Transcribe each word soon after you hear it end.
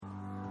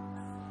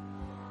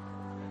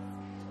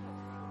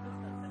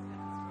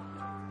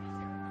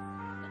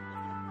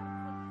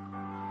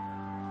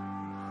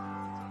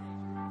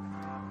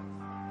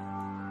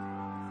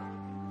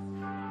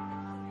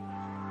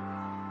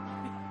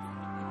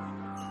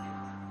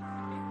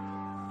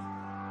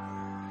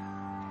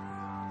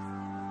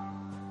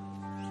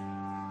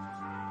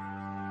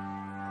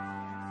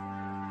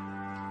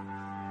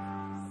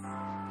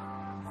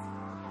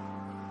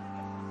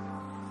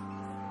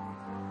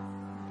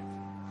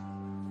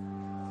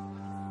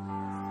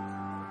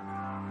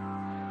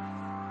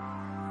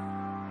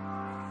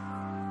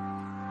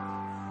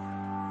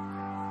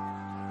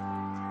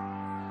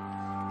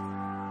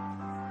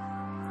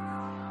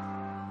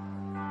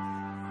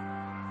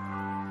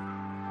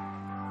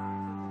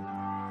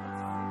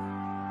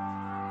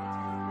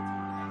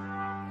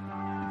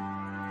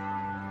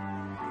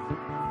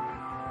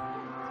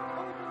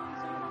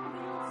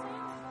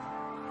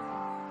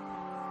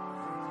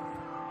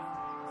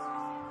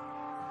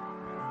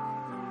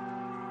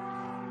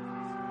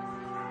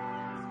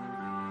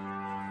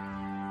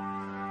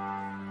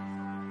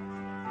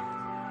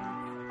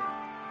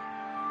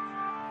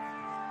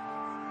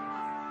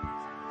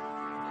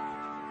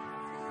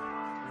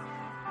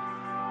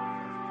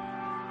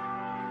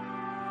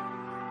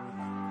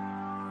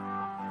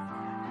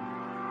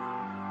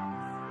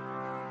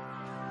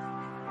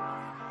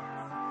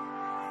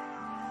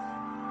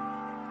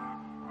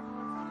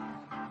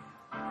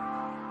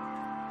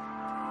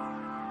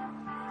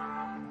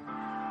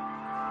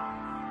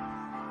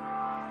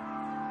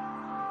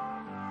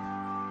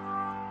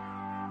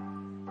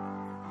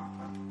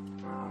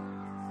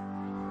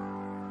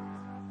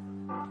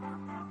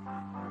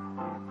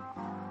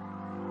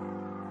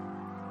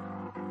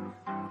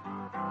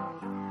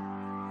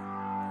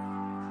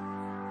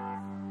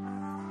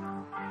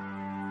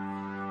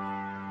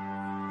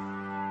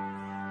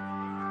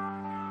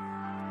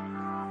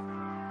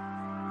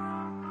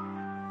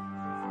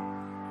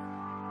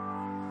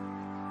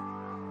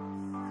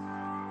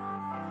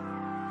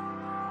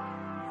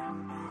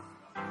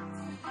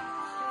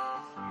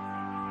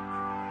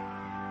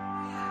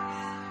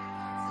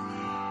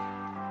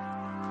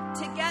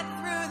To get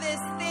through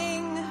this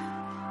thing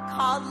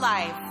called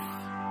life.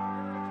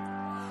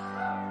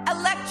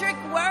 Electric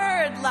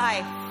word,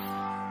 life.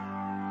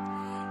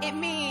 It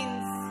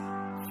means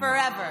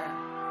forever.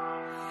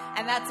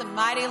 And that's a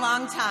mighty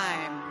long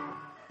time.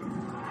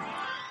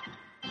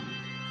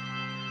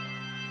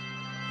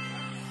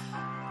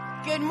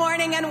 Good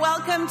morning and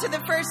welcome to the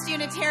First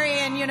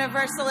Unitarian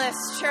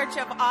Universalist Church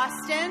of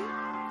Austin,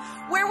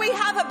 where we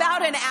have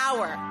about an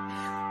hour.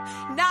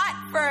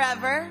 Not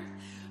forever,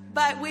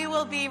 but we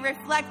will be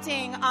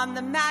reflecting on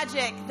the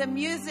magic, the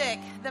music,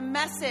 the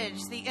message,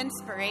 the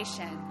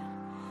inspiration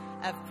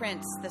of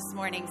Prince this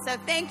morning. So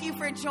thank you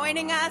for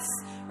joining us.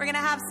 We're going to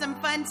have some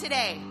fun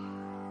today.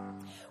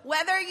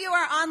 Whether you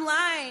are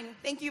online,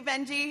 thank you,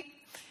 Benji.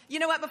 You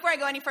know what? Before I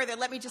go any further,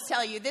 let me just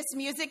tell you, this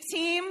music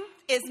team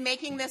is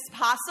making this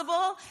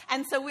possible,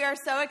 and so we are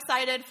so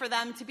excited for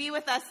them to be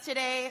with us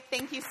today.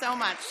 Thank you so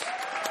much.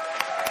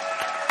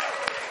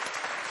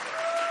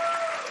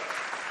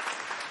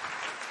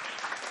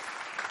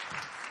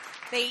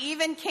 They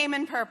even came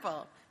in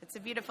purple. It's a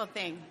beautiful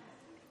thing.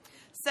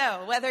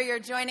 So whether you're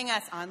joining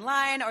us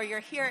online or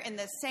you're here in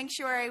the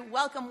sanctuary,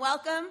 welcome,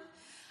 welcome.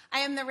 I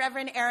am the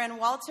Reverend Erin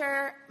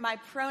Walter. My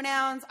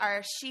pronouns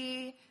are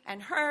she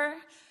and her,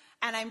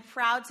 and I'm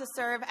proud to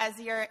serve as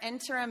your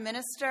interim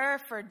minister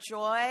for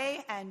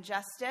joy and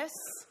justice.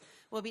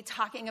 We'll be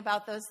talking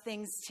about those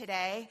things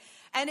today.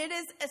 And it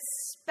is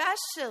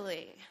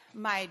especially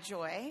my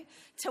joy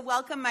to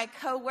welcome my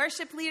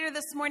co-worship leader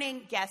this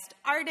morning, guest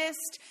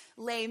artist,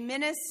 lay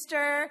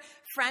minister,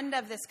 friend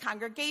of this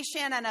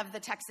congregation and of the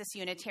Texas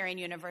Unitarian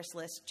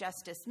Universalist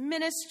Justice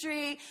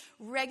Ministry,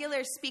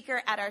 regular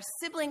speaker at our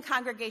sibling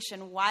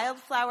congregation,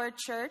 Wildflower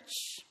Church.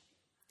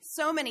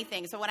 So many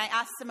things. But when I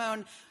asked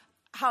Simone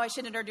how I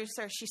should introduce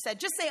her, she said,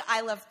 just say,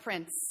 I love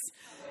Prince.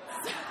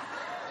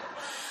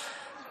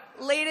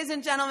 Ladies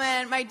and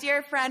gentlemen, my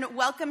dear friend,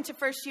 welcome to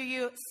First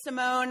UU,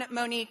 Simone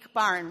Monique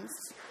Barnes.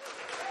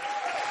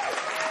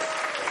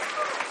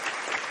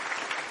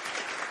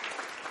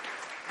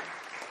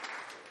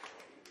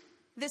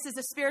 This is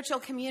a spiritual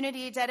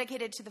community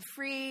dedicated to the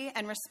free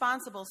and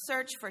responsible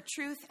search for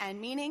truth and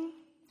meaning.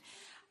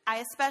 I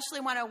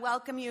especially want to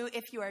welcome you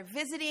if you are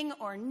visiting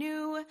or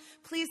new.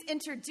 Please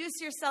introduce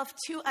yourself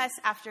to us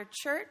after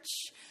church.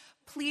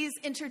 Please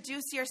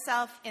introduce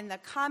yourself in the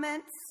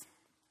comments.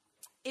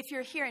 If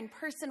you're here in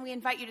person, we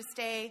invite you to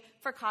stay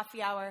for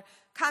coffee hour,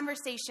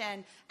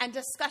 conversation, and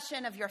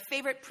discussion of your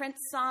favorite Prince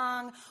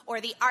song or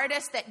the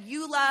artist that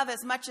you love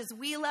as much as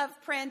we love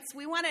Prince.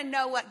 We want to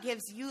know what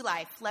gives you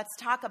life. Let's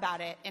talk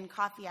about it in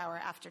coffee hour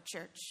after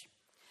church.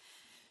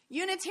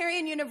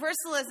 Unitarian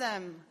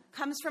Universalism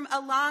comes from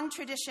a long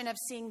tradition of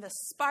seeing the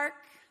spark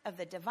of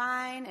the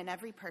divine in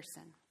every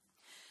person.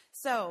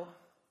 So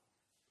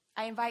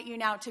I invite you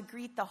now to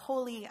greet the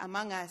holy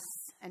among us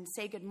and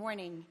say good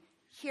morning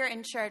here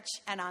in church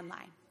and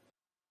online.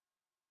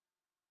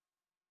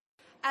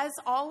 As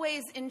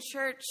always in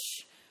church,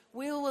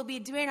 we will be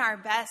doing our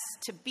best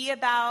to be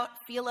about,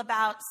 feel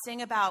about,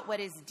 sing about what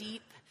is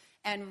deep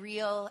and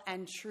real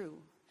and true.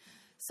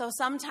 So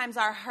sometimes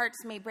our hearts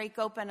may break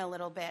open a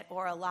little bit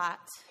or a lot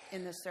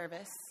in the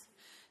service.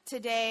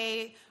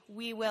 Today,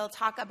 we will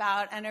talk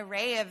about an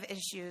array of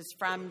issues,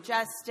 from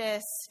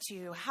justice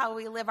to how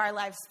we live our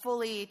lives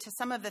fully to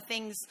some of the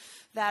things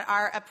that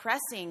are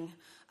oppressing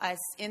us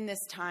in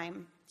this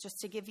time, just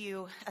to give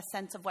you a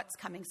sense of what's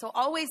coming. So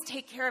always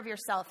take care of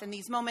yourself in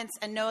these moments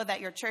and know that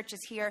your church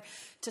is here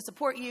to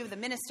support you, the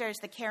ministers,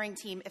 the caring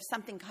team, if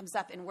something comes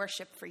up in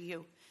worship for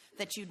you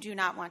that you do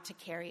not want to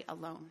carry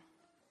alone.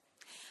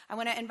 I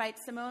want to invite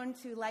Simone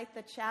to light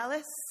the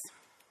chalice.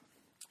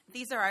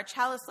 These are our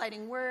chalice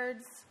lighting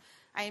words.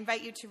 I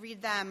invite you to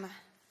read them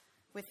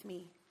with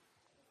me.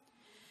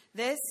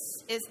 This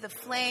is the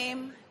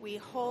flame we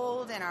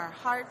hold in our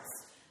hearts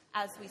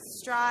as we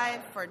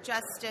strive for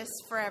justice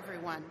for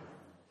everyone.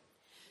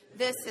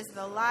 This is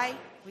the light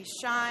we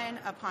shine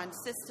upon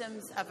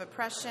systems of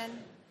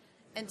oppression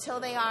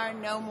until they are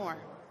no more.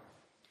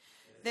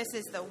 This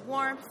is the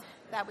warmth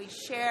that we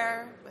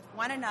share with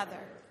one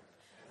another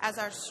as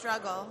our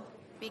struggle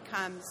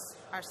becomes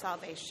our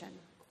salvation.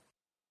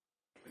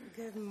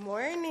 Good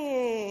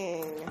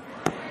morning.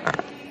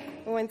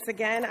 Once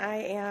again, I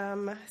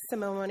am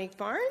Simone Monique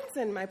Barnes,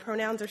 and my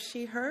pronouns are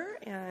she, her,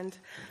 and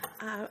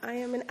I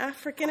am an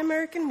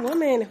African-American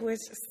woman who is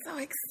just so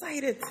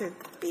excited to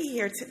be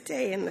here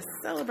today in the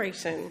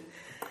celebration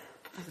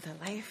of the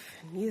life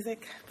and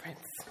music of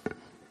Prince.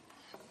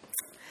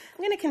 I'm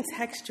going to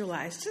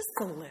contextualize just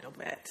a little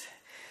bit.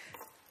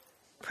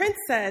 Prince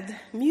said,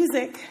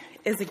 "Music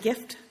is a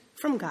gift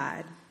from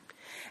God,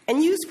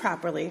 and used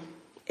properly,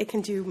 it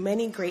can do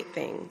many great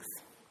things."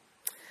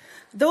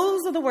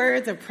 Those are the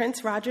words of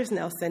Prince Rogers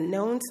Nelson,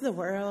 known to the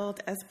world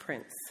as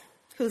Prince,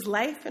 whose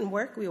life and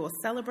work we will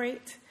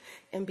celebrate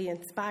and be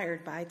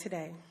inspired by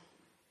today.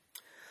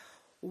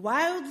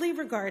 Widely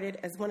regarded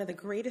as one of the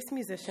greatest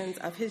musicians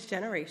of his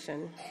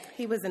generation,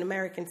 he was an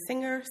American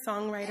singer,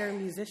 songwriter,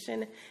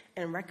 musician,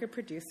 and record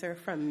producer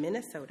from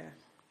Minnesota.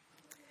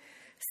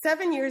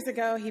 7 years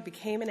ago, he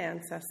became an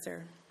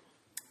ancestor.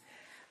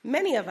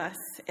 Many of us,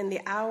 in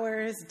the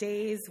hours,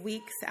 days,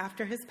 weeks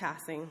after his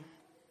passing,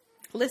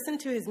 listened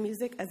to his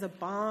music as a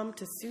balm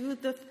to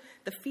soothe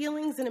the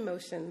feelings and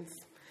emotions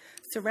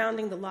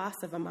surrounding the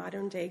loss of a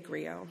modern-day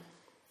griot.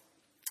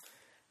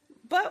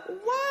 But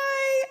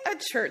why a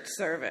church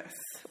service?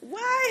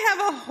 Why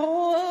have a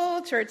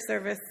whole church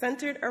service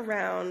centered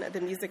around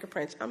the music of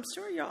Prince? I'm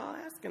sure you're all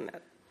asking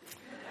that.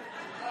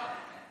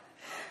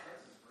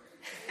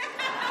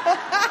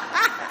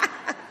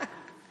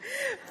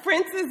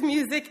 Prince's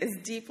music is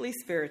deeply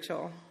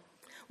spiritual,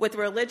 with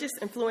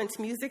religious-influenced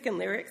music and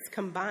lyrics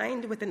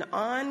combined with an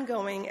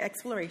ongoing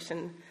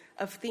exploration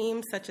of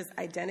themes such as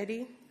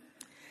identity,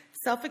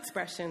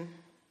 self-expression,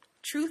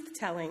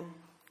 truth-telling,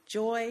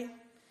 joy,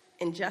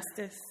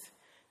 injustice,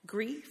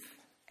 grief,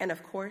 and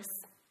of course,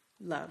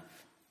 love.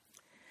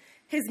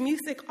 His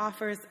music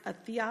offers a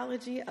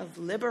theology of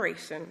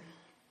liberation.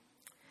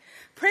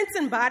 Prince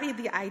embodied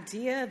the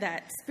idea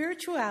that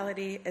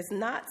spirituality is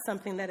not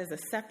something that is a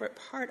separate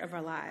part of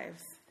our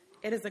lives.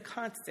 It is a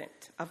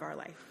constant of our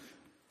life.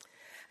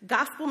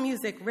 Gospel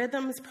music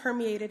rhythms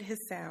permeated his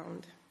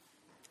sound.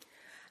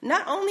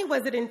 Not only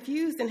was it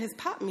infused in his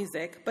pop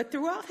music, but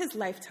throughout his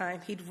lifetime,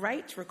 he'd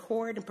write,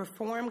 record, and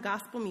perform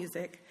gospel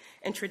music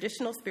and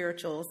traditional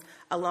spirituals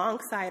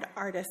alongside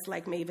artists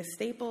like Mavis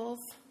Staples,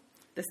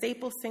 the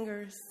Staples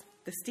Singers,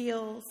 the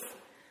Steels,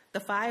 the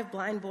Five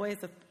Blind Boys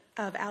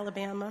of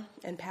Alabama,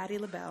 and Patti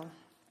LaBelle.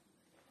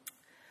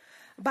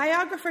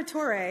 Biographer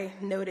Torre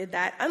noted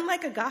that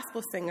unlike a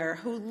gospel singer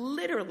who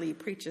literally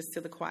preaches to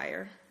the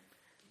choir,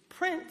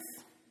 Prince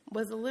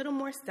was a little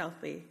more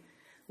stealthy,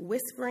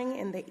 whispering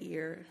in the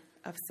ear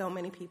of so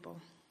many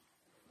people.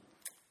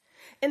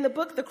 In the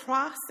book The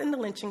Cross and the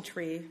Lynching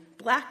Tree,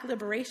 Black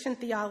liberation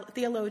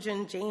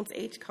theologian James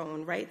H.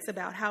 Cone writes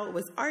about how it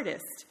was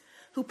artists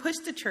who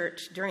pushed the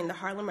church during the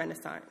Harlem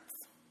Renaissance.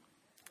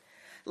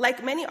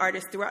 Like many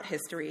artists throughout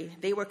history,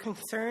 they were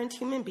concerned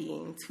human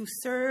beings who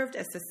served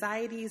as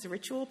society's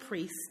ritual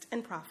priests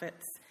and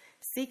prophets,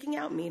 seeking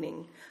out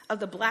meaning of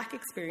the Black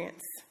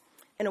experience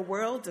in a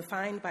world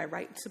defined by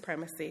white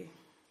supremacy.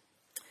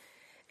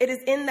 It is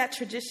in that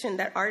tradition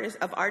that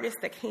artists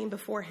that came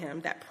before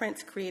him that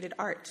Prince created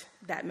art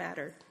that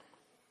mattered.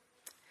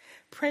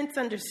 Prince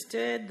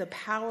understood the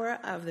power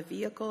of the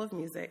vehicle of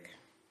music.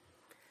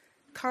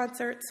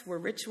 Concerts were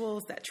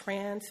rituals that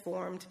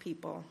transformed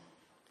people,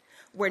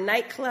 where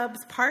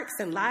nightclubs, parks,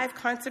 and live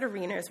concert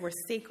arenas were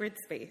sacred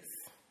space.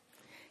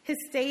 His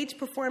stage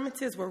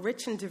performances were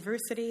rich in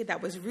diversity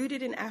that was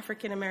rooted in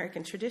African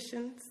American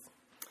traditions.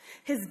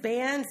 His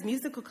band's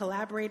musical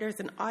collaborators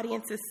and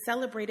audiences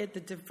celebrated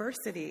the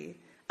diversity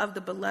of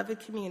the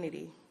beloved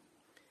community,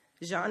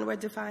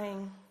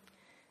 genre-defying,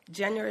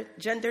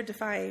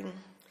 gender-defying,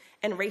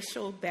 and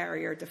racial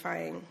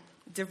barrier-defying,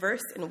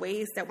 diverse in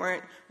ways that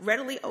weren't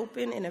readily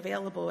open and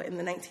available in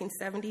the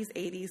 1970s,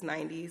 80s,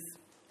 90s,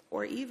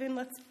 or even,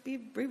 let's be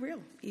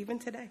real, even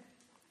today.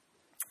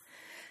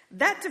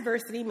 That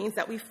diversity means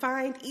that we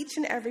find each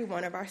and every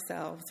one of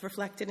ourselves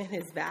reflected in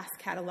his vast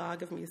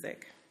catalog of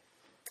music.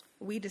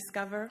 We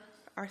discover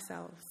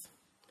ourselves.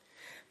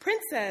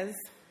 Prince says,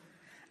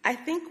 "I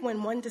think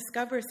when one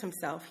discovers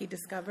himself, he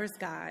discovers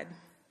God."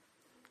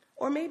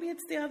 Or maybe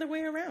it's the other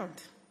way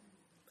around.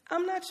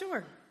 I'm not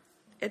sure.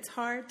 It's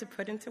hard to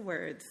put into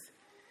words.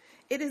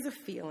 It is a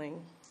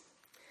feeling.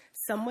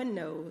 Someone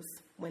knows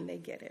when they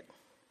get it.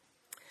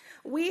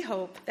 We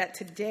hope that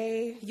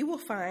today you will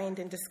find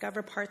and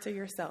discover parts of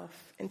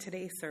yourself in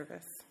today's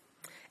service.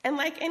 And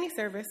like any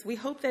service, we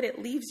hope that it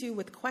leaves you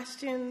with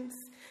questions,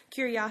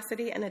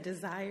 curiosity, and a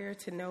desire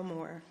to know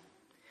more.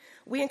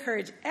 We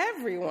encourage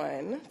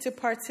everyone to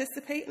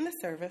participate in the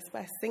service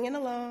by singing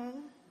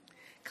along,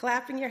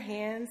 clapping your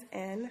hands,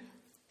 and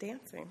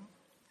dancing.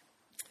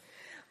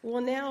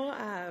 We'll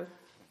now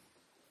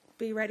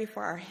be ready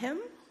for our hymn.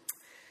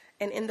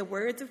 And in the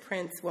words of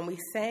Prince, when we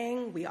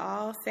sang, we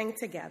all sang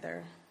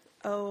together.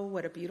 Oh,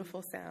 what a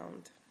beautiful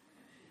sound.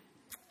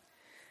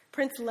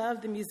 Prince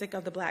loved the music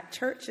of the Black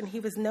church, and he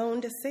was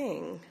known to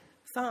sing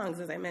songs,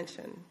 as I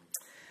mentioned.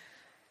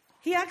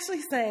 He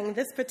actually sang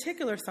this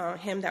particular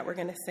hymn that we're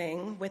going to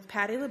sing with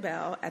Patti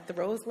LaBelle at the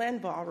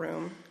Roseland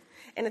Ballroom,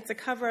 and it's a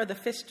cover of the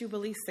Fish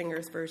Jubilee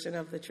Singers version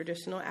of the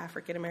traditional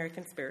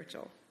African-American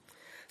spiritual.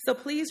 So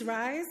please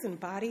rise in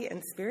body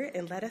and spirit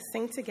and let us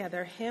sing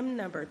together hymn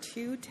number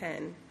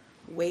 210,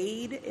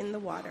 Wade in the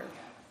Water.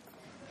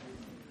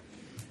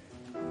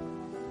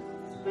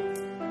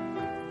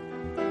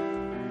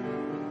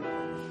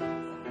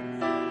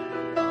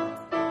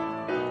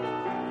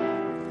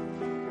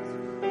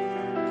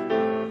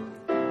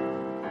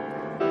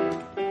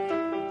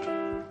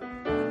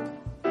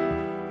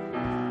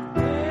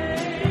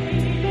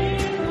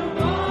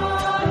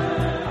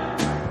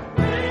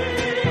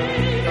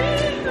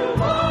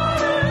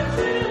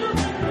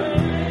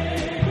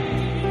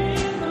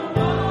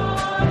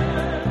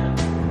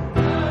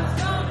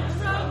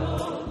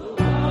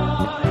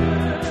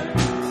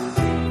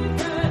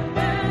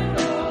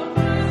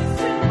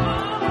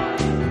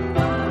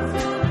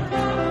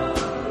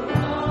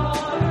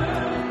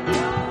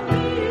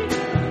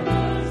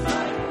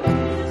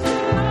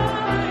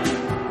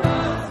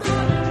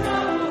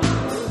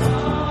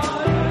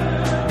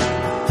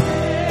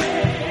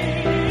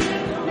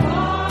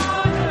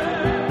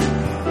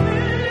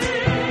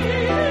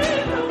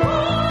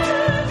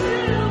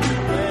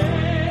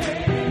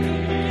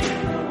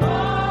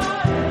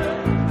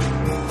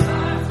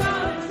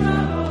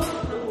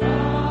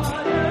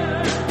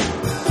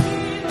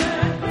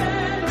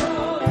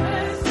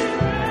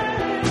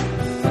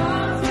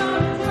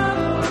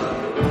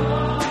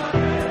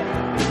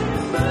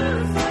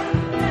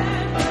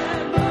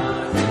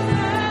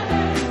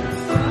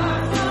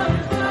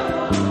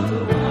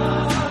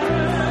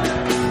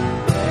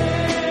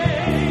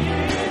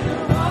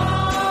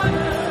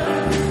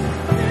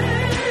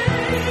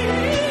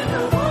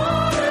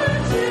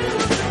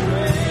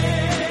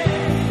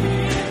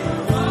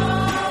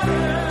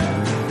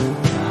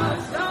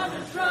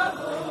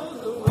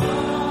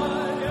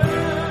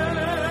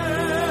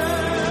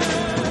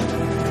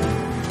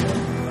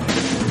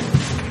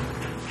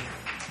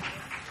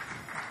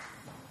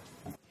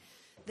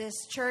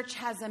 This church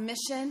has a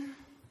mission,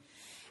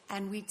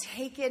 and we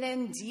take it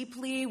in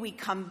deeply. We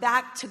come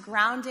back to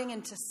grounding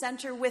and to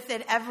center with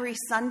it every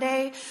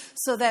Sunday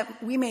so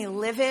that we may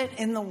live it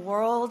in the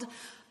world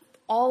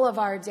all of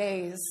our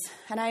days.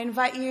 And I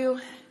invite you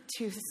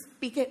to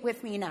speak it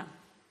with me now.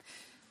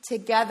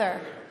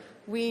 Together,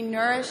 we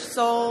nourish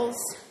souls,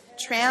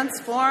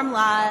 transform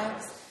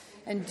lives,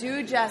 and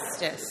do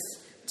justice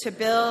to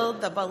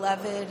build the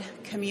beloved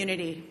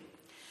community.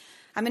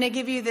 I'm going to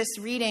give you this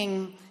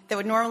reading that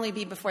would normally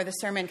be before the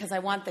sermon because I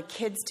want the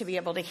kids to be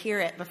able to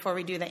hear it before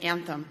we do the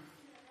anthem.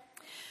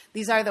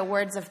 These are the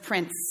words of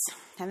Prince,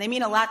 and they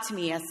mean a lot to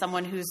me as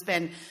someone who's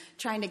been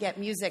trying to get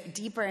music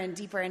deeper and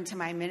deeper into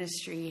my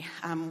ministry,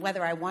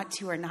 whether I want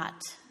to or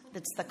not.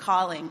 It's the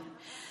calling.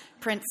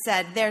 Prince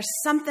said, "There's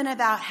something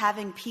about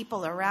having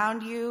people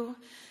around you,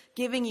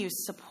 giving you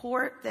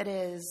support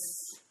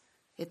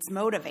it's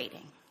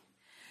motivating.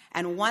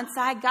 And once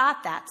I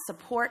got that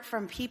support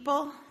from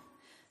people,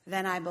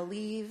 then I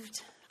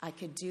believed I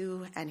could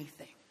do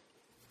anything."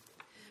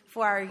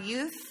 For our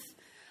youth,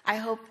 I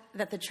hope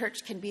that the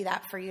church can be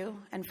that for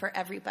you, and for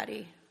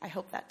everybody, I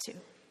hope that too.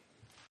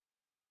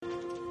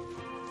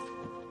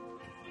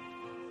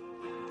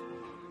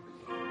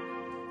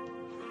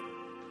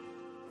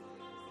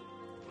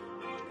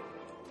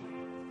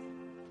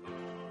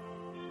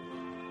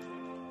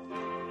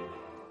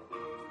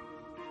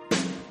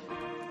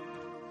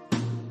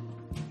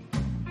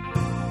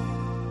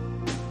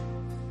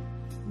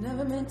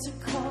 Never meant to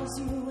cause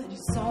you any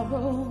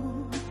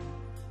sorrow.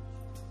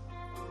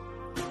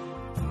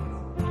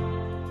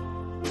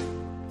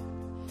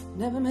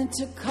 Never meant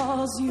to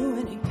cause you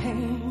any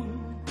pain.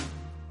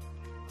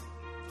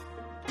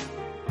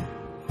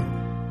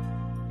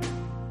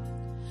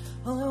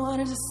 Only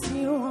wanted to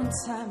see you one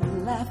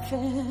time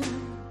laughing.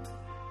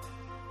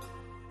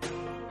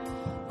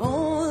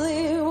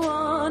 Only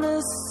want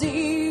to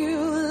see you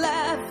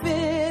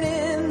laughing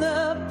in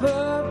the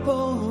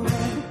purple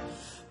rain.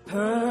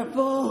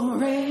 Purple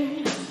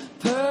rain,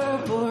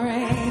 purple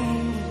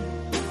rain.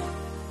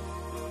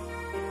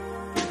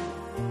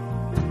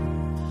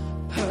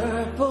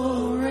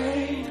 Purple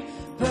rain,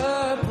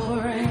 purple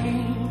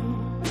rain.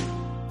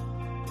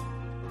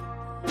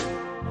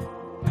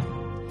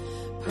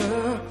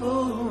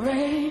 Purple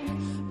rain,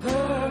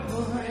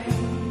 purple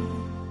rain.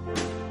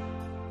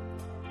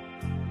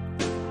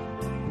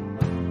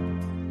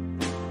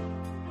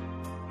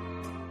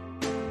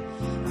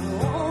 I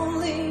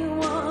only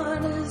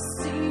want to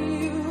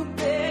see you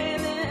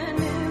bathing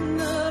in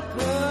the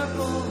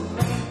purple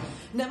rain.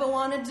 Never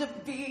wanted to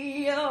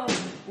be your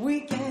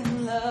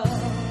weekend lover.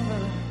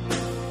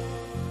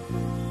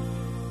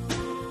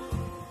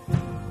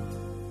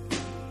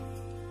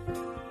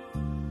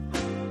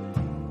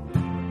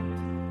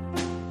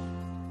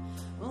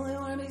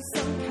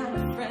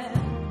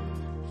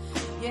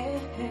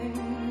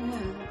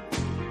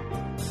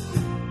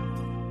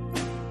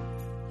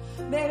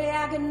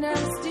 could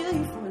never steal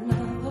you from another.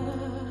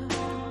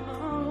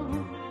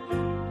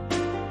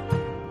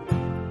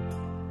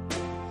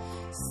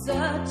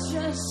 Such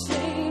a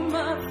shame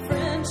our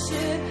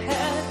friendship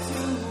had to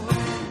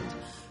end.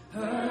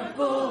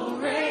 Purple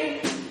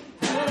rain,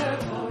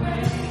 purple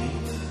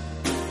rain.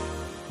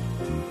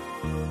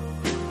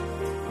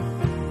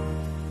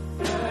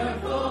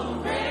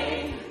 Purple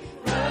rain,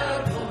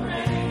 purple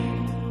rain.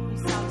 You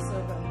sound so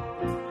good.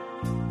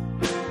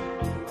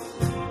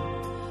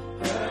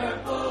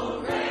 Purple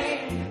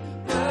rain,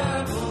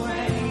 purple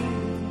rain.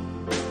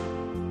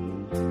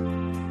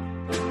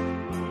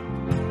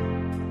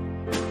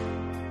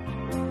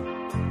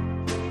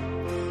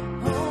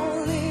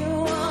 Only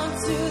want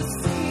to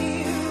see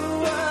you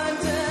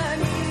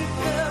underneath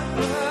the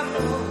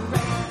purple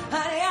rain.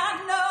 Honey, I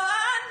know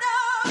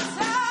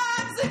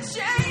times are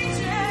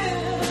changing.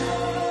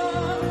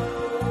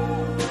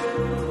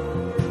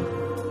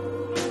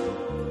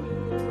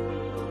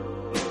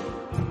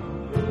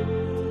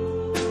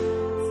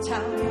 It's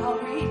time we all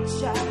reach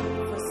out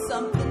for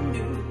something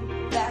new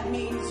that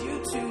means you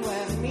too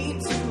and me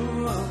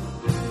too.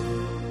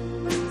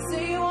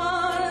 Say you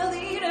want a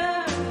leader,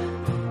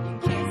 you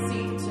can't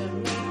seem to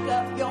make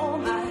up your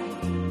mind.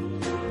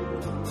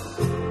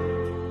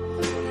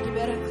 You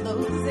better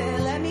close it,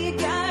 let me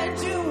guide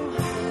you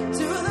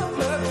to the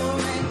purple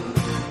rain.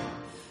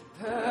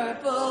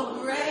 Purple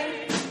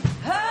rain,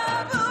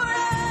 purple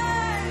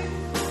rain.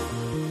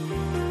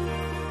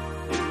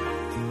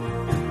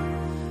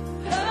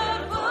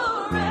 Purple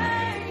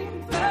rain,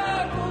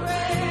 purple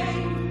rain.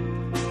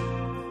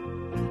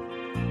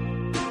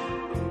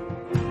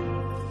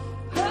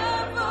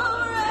 Purple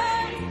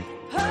rain,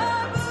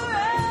 purple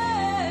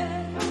rain.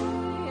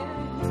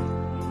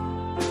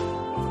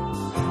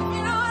 If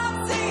you know what I'm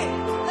saying,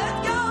 let's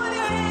go with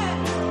your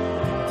hand.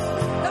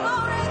 Come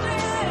on, raise your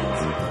hands.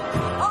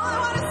 Only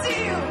wanna see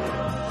you.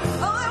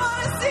 Only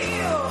wanna see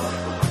you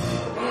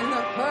in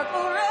the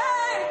purple rain.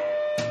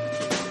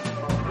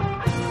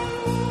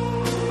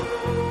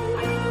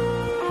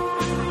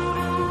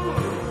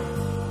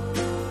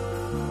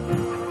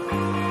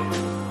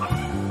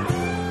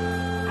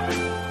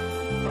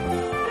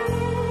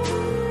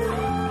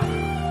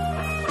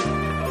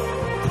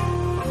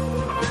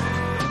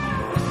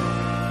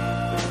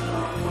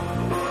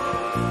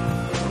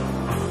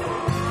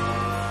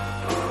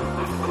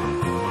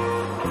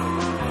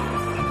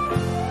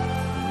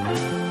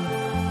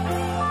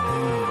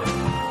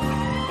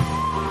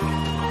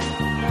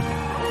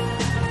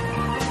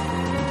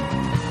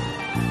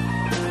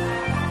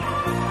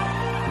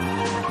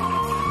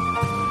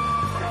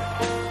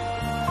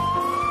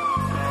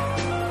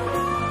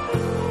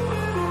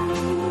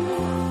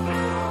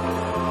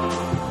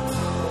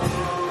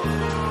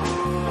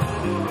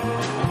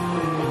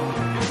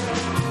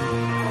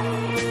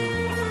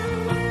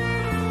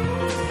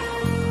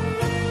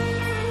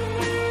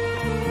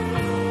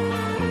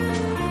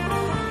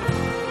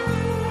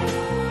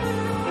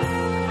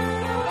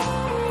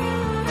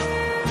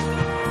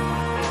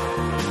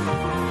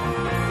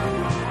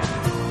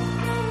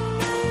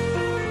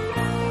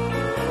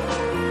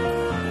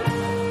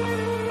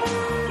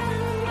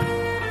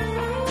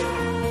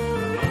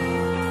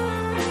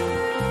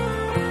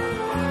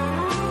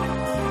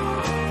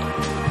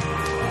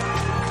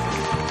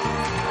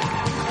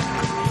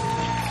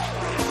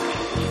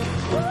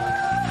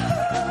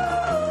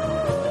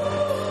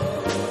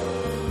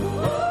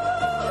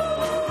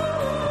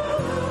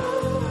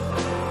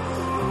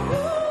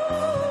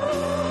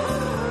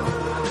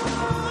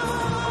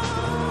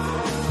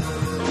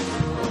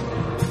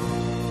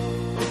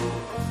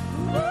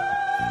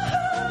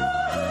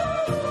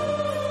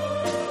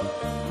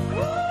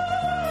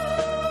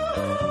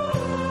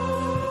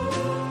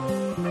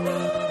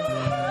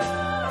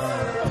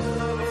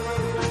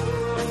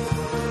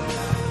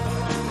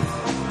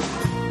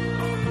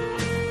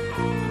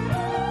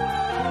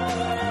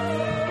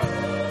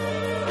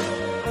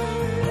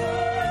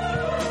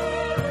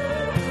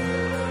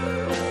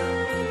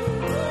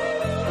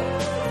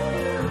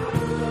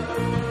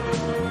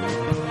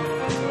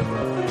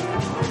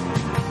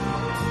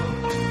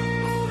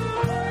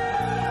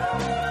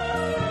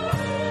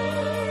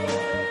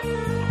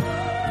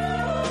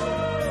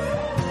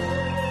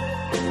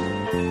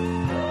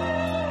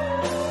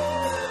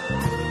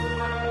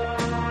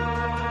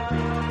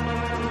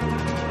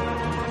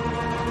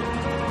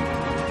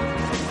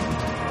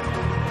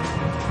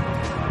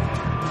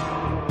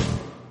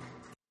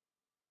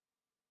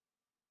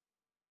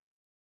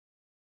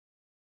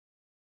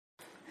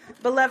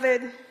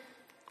 Beloved,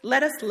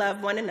 let us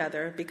love one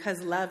another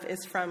because love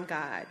is from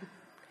God.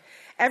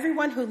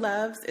 Everyone who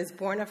loves is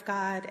born of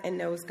God and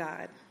knows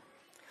God.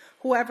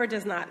 Whoever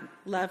does not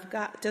love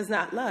does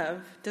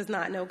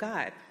not know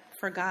God,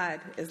 for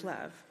God is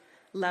love.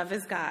 Love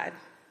is God.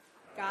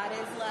 God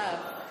is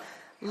love.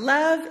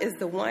 Love is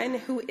the one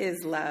who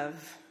is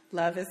love.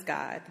 Love is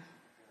God.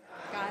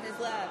 God is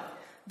love.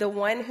 The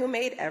one who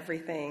made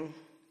everything.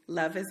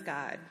 Love is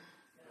God.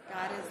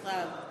 God is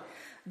love.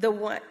 The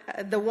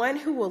one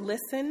who will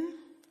listen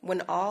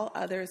when all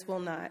others will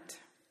not.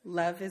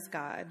 Love is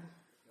God.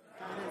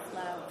 God is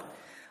love.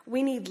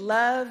 We need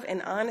love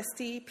and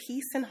honesty,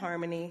 peace and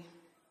harmony.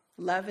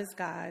 Love is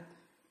God.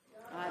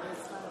 God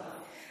is love.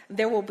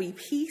 There will be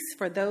peace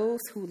for those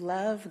who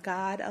love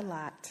God a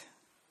lot.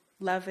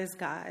 Love is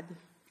God.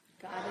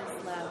 God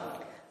is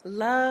love.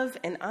 Love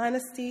and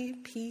honesty,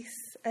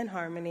 peace and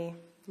harmony.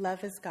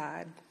 Love is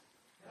God.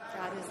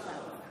 God is love.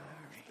 All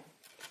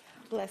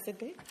right. Blessed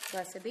be.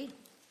 Blessed be.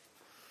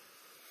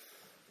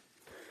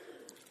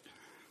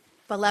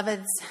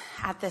 Beloveds,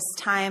 at this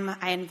time,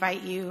 I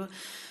invite you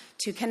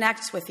to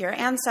connect with your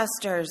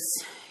ancestors,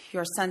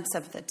 your sense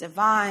of the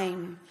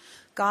divine,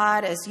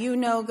 God as you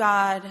know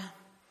God,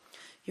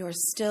 your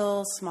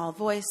still small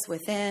voice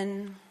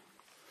within,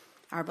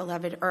 our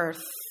beloved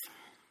earth.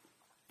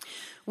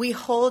 We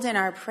hold in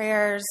our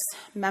prayers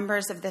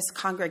members of this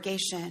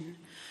congregation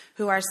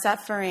who are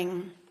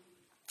suffering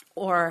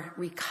or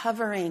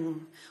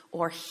recovering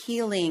or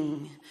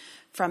healing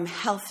from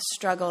health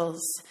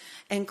struggles,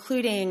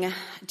 including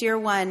dear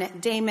one,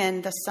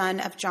 Damon, the son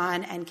of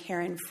John and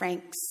Karen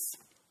Franks.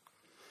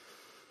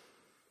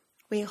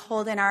 We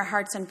hold in our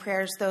hearts and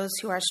prayers those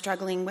who are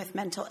struggling with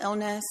mental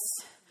illness,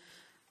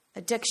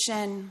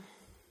 addiction,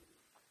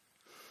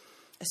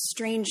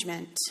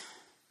 estrangement,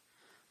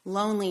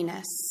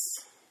 loneliness.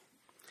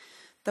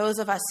 Those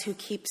of us who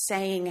keep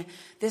saying,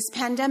 this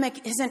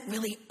pandemic isn't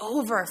really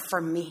over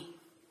for me.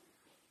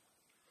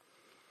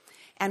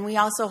 And we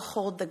also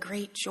hold the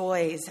great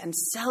joys and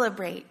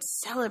celebrate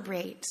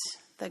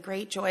the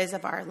great joys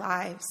of our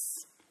lives.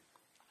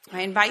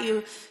 I invite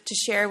you to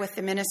share with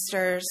the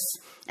ministers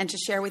and to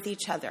share with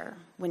each other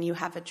when you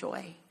have a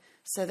joy,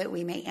 so that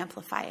we may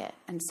amplify it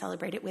and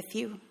celebrate it with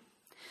you,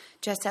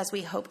 just as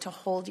we hope to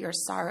hold your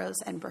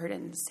sorrows and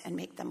burdens and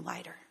make them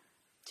lighter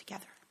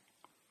together.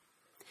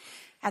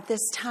 At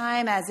this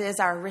time, as is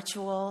our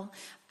ritual,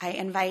 I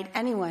invite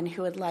anyone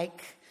who would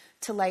like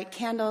to light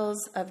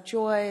candles of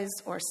joys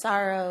or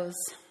sorrows,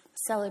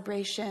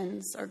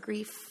 celebrations or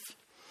grief,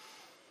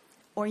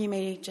 or you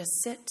may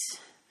just sit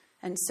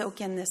and soak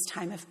in this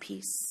time of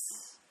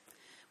peace.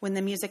 When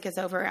the music is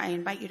over, I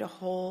invite you to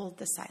hold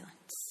the silence.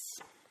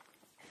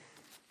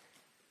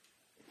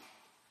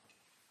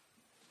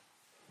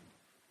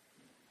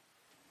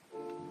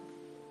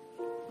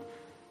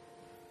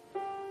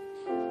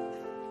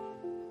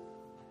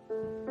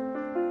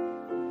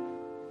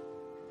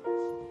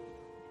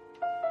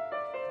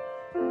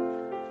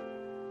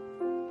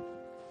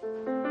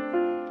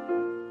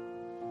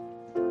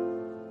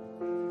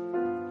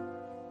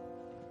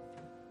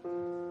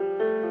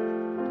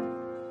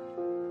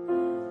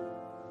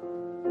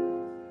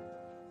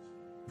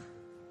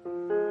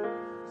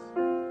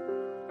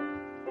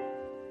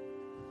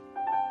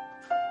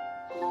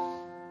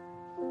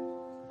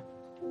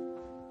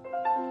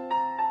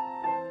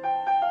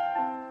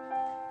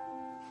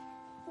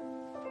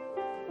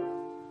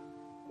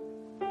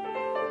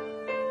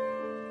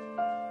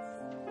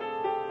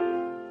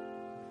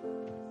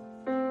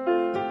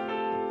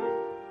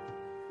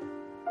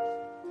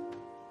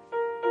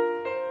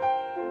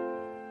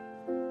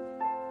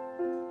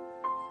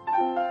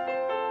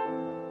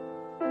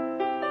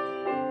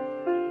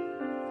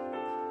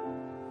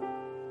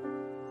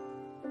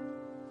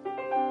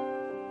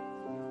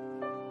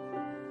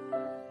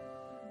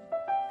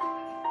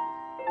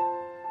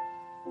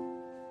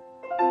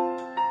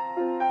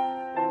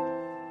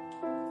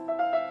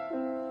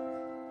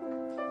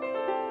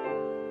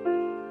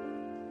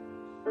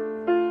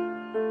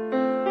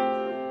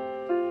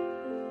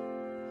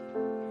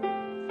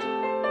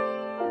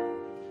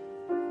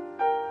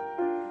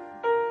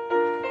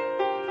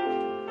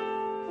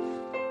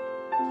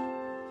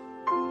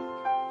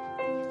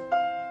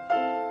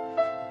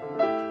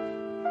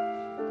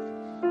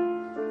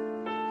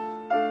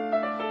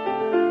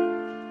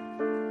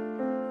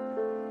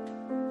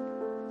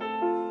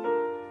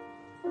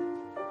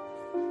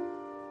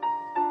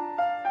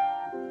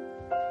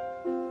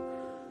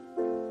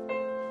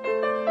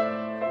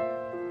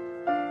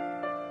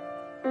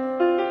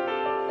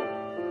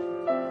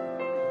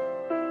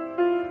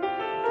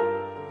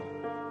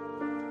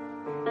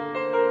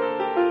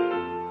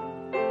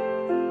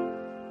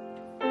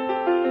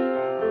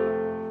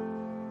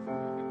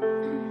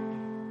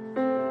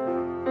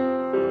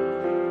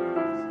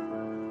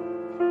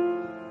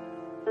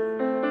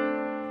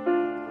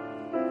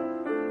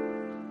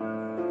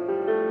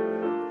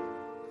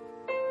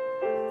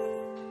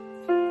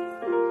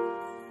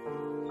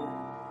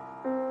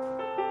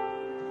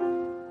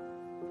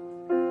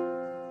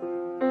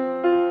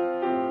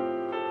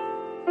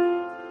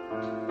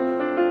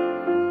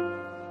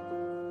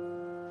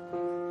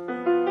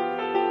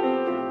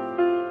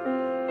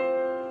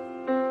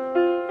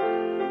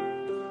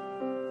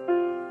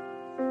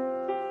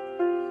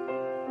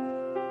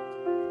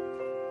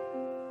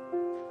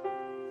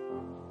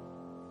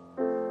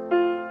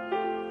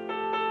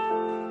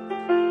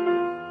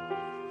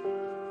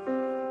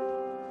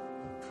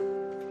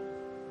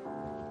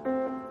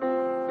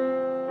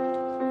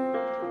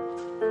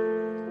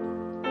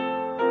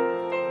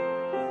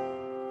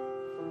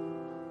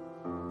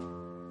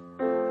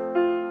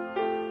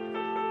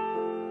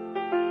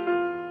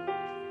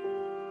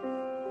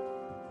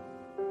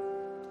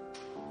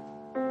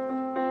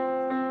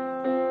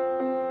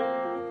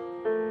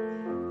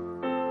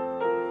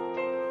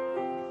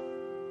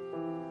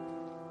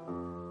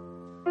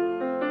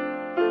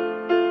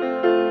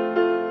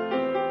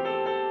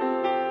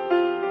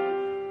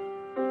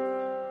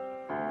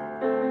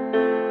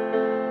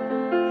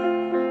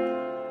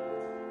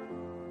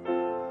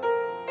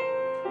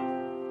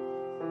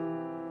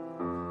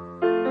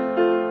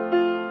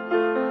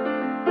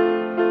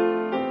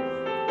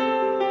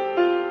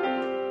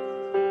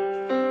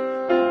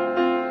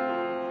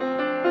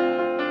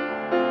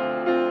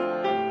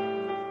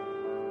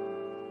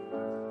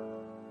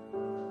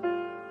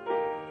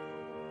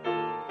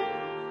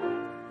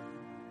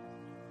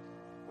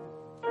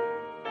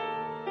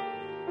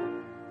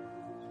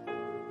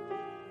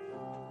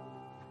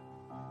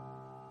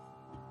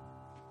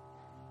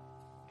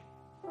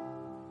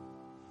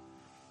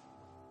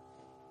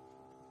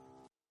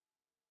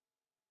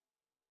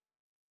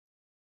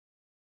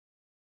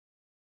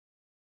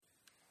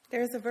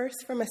 There's a verse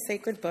from the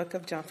sacred book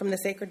of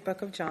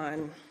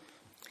John,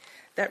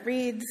 that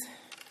reads,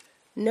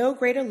 "No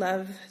greater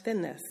love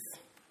than this,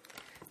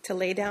 to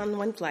lay down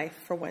one's life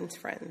for one's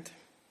friend."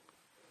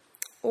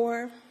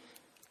 Or,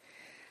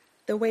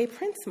 the way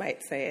Prince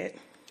might say it,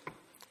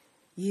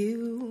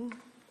 "You,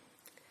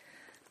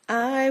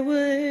 I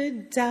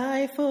would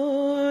die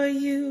for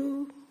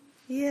you,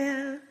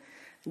 yeah,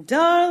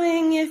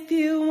 darling, if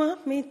you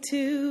want me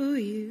to,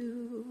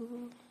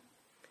 you.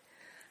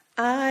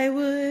 I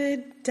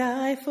would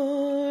die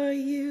for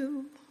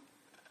you."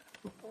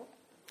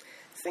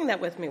 Sing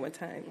that with me one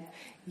time.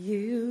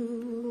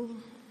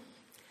 You,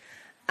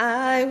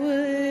 I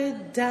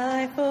would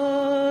die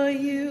for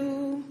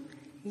you,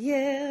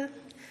 yeah,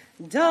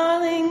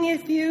 darling,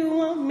 if you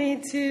want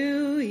me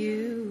to,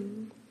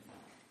 you.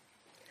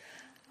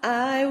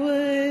 I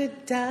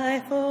would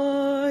die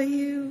for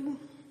you.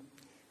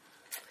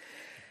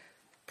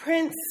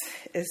 Prince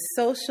is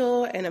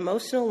social and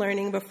emotional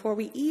learning before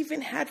we even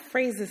had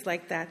phrases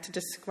like that to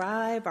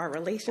describe our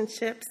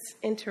relationships,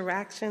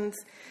 interactions,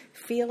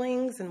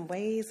 feelings, and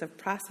ways of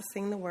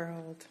processing the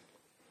world.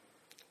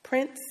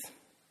 Prince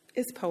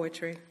is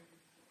poetry.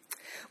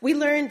 We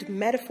learned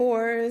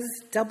metaphors,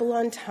 double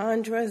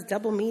entendres,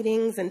 double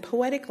meanings, and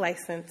poetic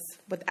license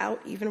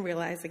without even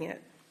realizing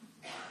it.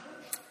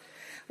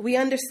 We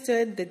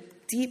understood the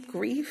deep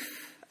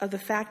grief of the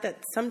fact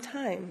that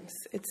sometimes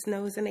it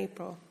snows in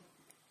April.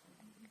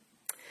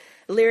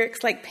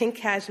 Lyrics like Pink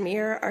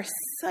Cashmere are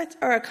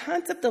a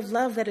concept of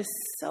love that is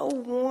so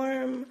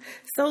warm,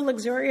 so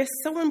luxurious,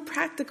 so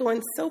impractical,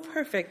 and so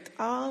perfect,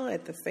 all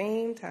at the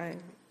same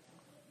time.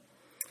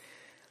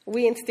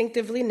 We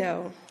instinctively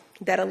know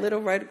that a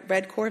little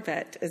red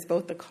Corvette is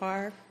both a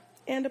car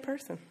and a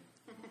person.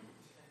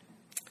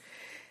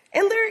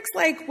 And lyrics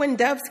like "When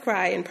Doves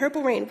Cry" and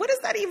 "Purple Rain," what does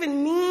that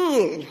even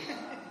mean?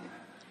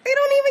 They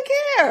don't even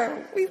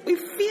care. We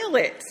feel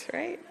it,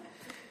 right?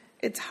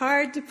 It's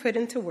hard to put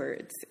into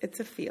words. It's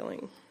a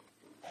feeling.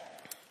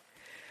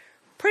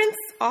 Prince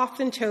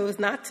often chose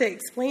not to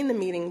explain the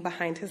meaning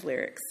behind his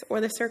lyrics or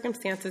the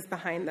circumstances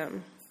behind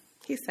them.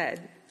 He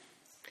said,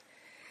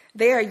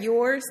 "They are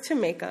yours to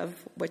make of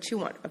what you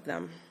want of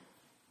them."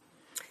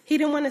 He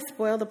didn't want to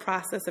spoil the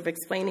process of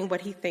explaining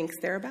what he thinks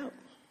they're about.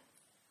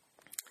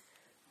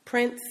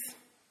 Prince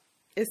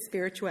is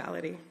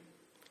spirituality.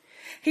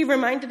 He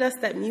reminded us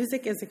that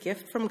music is a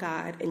gift from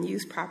God, and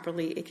used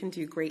properly, it can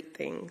do great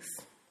things.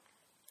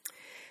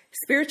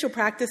 Spiritual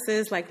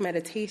practices like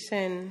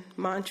meditation,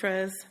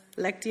 mantras,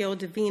 lectio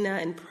divina,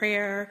 and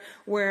prayer,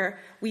 where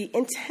we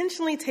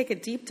intentionally take a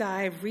deep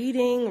dive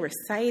reading,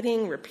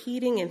 reciting,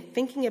 repeating, and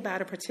thinking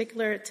about a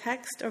particular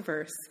text or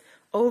verse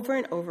over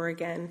and over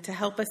again to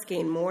help us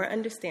gain more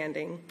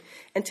understanding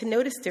and to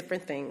notice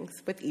different things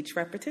with each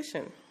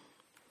repetition.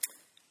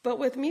 But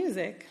with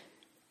music,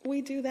 we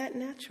do that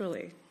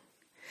naturally.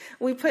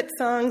 We put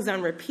songs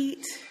on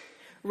repeat,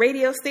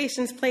 radio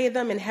stations play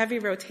them in heavy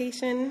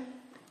rotation,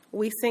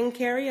 we sing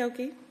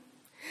karaoke,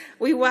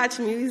 we watch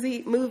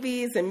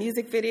movies and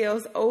music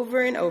videos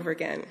over and over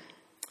again.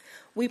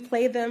 We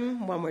play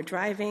them when we're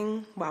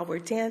driving, while we're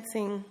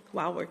dancing,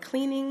 while we're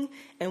cleaning,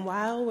 and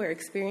while we're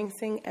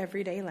experiencing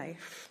everyday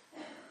life.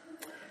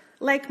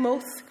 Like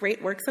most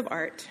great works of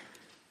art,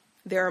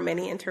 there are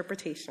many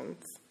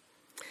interpretations.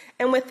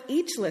 And with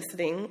each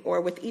listening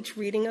or with each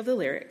reading of the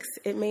lyrics,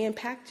 it may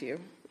impact you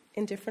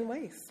in different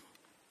ways.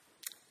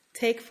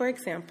 Take, for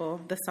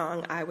example, the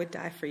song "I Would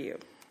Die for You."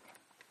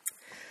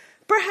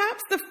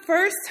 Perhaps the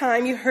first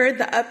time you heard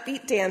the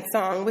upbeat dance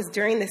song was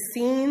during the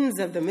scenes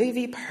of the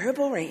movie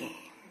Purple Rain.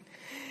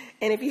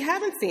 And if you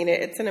haven't seen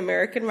it, it's an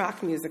American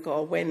rock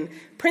musical when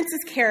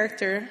Prince's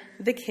character,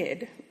 the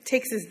kid,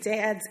 takes his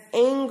dad's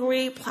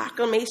angry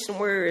proclamation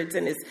words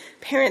and his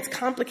parents'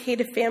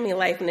 complicated family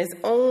life and his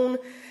own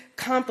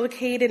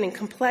complicated and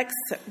complex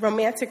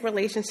romantic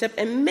relationship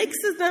and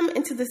mixes them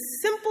into the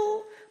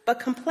simple but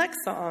complex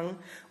song,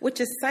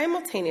 which is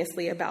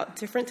simultaneously about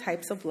different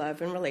types of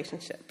love and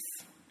relationships.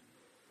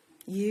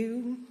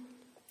 You,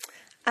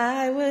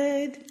 I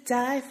would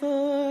die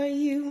for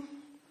you.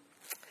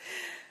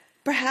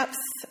 Perhaps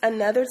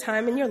another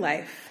time in your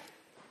life,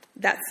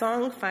 that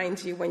song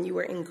finds you when you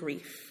were in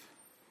grief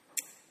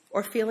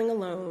or feeling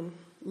alone,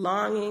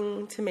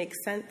 longing to make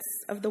sense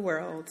of the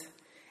world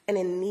and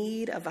in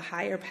need of a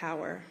higher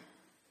power.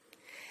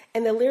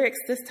 And the lyrics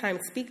this time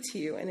speak to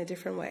you in a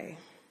different way.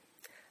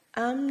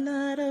 I'm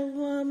not a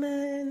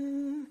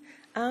woman,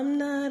 I'm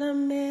not a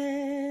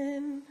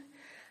man.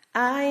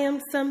 I am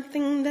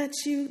something that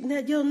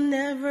you'll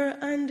never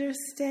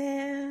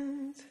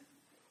understand.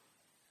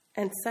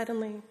 And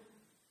suddenly,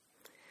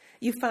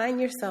 you find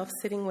yourself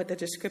sitting with a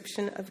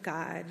description of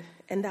God,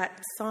 and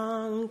that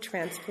song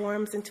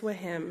transforms into a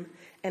hymn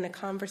and a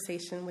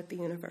conversation with the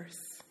universe.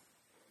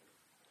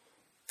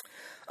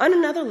 On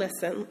another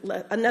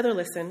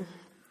listen,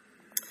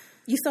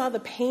 you saw the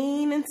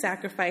pain and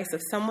sacrifice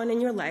of someone in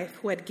your life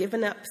who had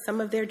given up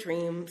some of their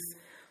dreams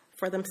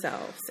for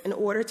themselves in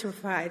order to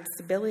provide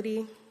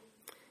stability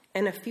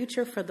and a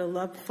future for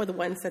the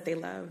ones that they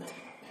loved.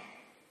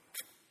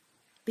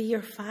 Be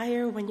your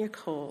fire when you're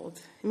cold,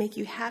 make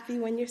you happy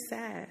when you're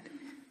sad,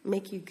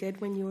 make you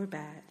good when you are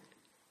bad.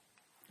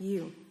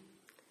 You.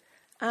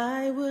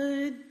 I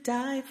would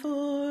die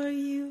for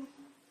you.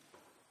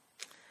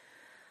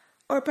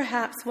 Or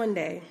perhaps one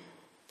day,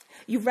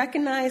 you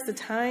recognize the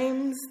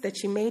times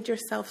that you made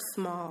yourself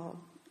small,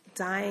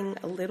 dying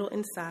a little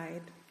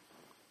inside,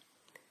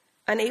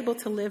 unable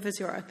to live as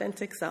your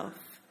authentic self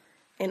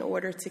in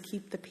order to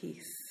keep the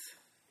peace.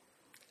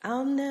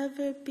 I'll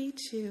never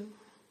beat you.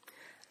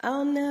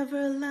 I'll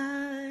never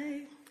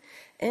lie.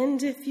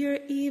 And if you're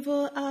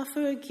evil, I'll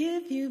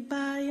forgive you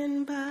by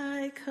and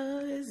by,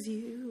 'cause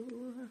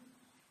you,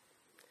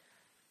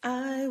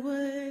 I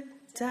would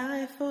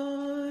die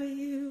for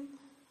you.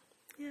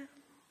 Yeah.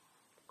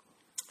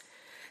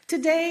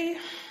 Today,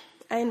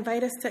 I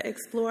invite us to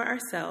explore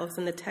ourselves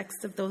in the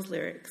text of those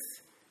lyrics.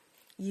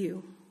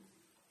 You,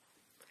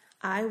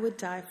 I would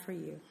die for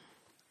you.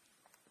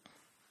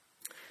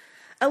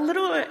 A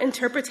little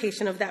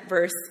interpretation of that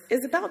verse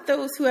is about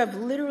those who have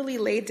literally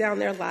laid down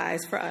their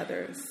lives for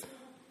others.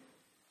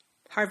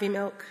 Harvey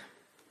Milk,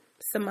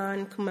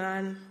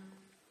 Simone,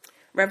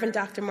 Reverend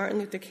Dr. Martin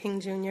Luther King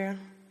Jr.,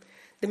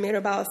 the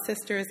Mirabal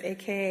sisters,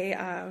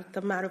 a.k.a.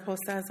 the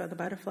mariposas or the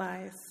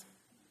butterflies.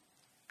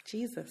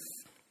 Jesus.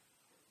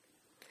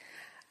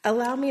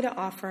 Allow me to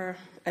offer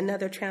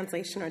another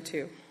translation or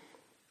two.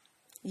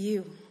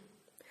 You.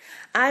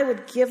 I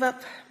would give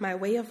up my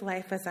way of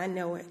life as I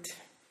know it,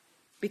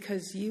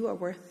 because you are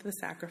worth the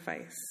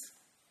sacrifice.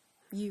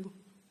 You.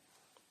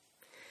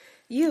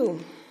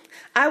 You.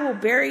 I will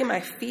bury my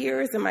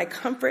fears and my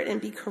comfort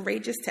and be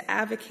courageous to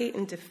advocate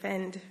and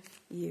defend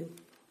you.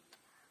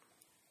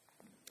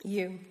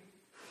 You.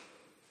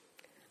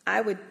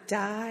 I would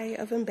die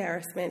of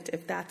embarrassment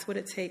if that's what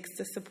it takes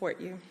to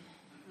support you.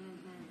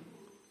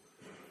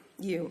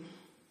 You.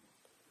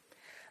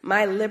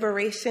 My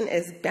liberation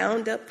is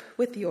bound up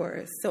with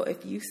yours, so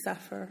if you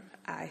suffer,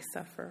 I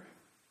suffer.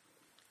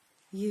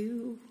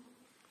 You.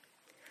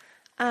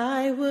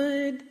 I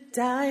would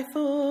die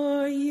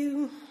for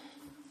you.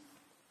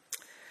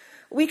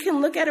 We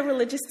can look at a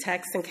religious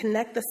text and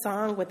connect the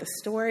song with the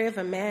story of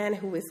a man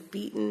who was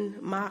beaten,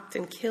 mocked,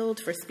 and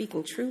killed for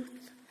speaking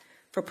truth,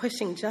 for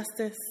pushing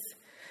justice,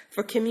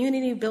 for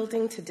community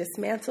building to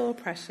dismantle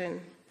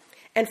oppression,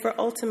 and for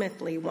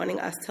ultimately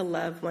wanting us to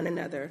love one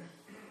another.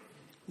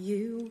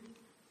 You.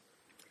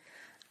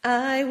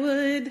 I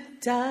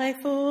would die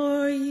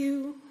for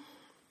you.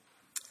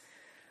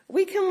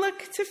 We can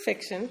look to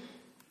fiction.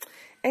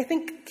 I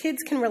think kids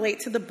can relate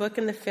to the book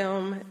and the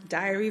film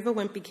Diary of a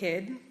Wimpy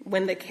Kid,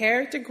 when the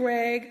character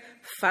Greg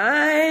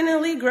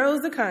finally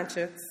grows a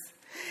conscience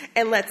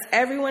and lets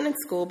everyone in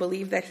school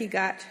believe that he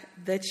got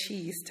the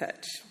cheese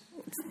touch.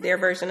 It's their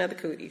version of the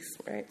cooties,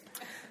 right?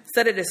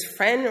 So that his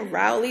friend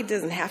Rowley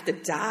doesn't have to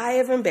die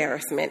of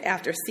embarrassment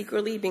after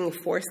secretly being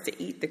forced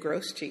to eat the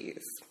gross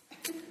cheese.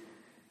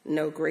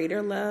 No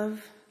greater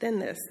love than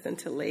this, than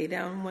to lay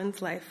down one's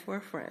life for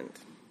a friend.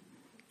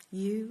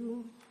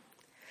 You.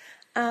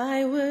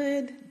 I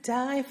would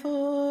die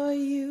for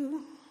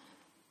you.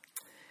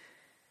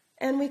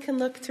 And we can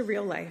look to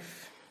real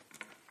life.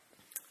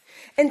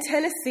 In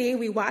Tennessee,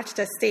 we watched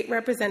as state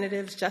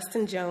representatives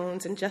Justin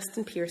Jones and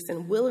Justin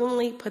Pearson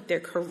willingly put their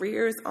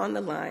careers on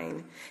the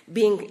line,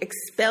 being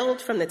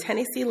expelled from the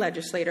Tennessee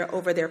legislature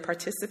over their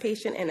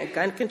participation in a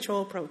gun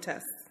control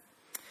protest.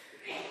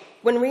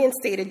 When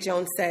reinstated,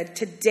 Jones said,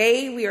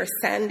 "Today we are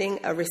sending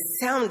a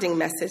resounding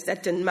message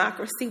that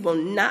democracy will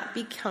not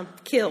be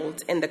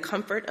killed in the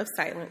comfort of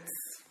silence."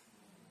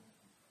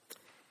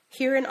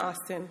 Here in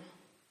Austin,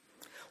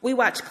 we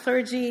watch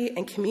clergy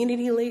and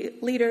community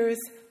leaders,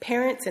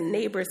 parents and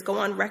neighbors go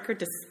on record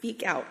to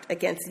speak out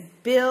against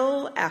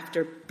bill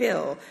after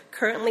bill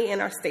currently in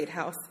our state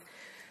house,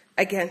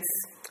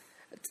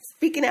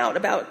 speaking out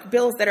about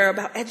bills that are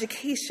about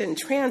education,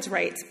 trans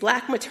rights,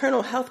 Black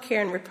maternal health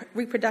care, and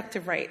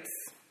reproductive rights.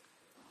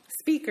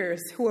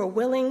 Speakers who are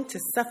willing to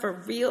suffer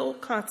real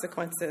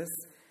consequences,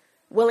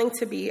 willing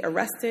to be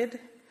arrested,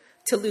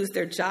 to lose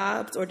their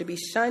jobs, or to be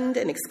shunned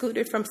and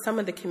excluded from some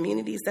of the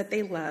communities that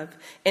they love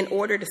in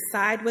order to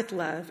side with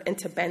love and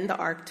to bend the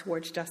arc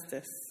towards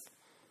justice.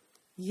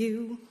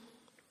 You.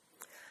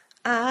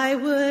 I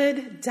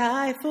would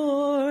die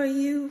for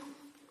you.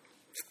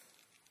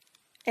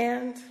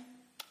 And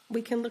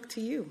we can look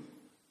to you.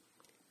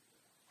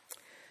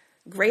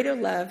 Greater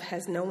love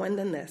has no one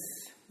than this,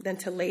 than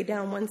to lay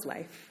down one's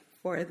life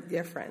for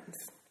their friends.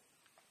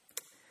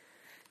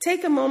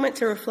 Take a moment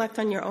to reflect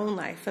on your own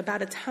life,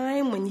 about a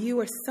time when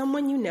you or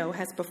someone you know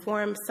has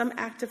performed some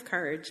act of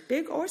courage,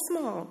 big or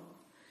small,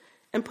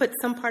 and put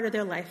some part of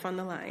their life on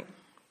the line.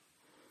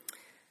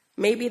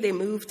 Maybe they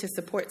moved to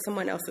support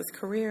someone else's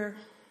career,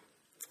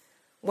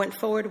 went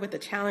forward with a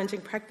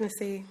challenging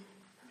pregnancy,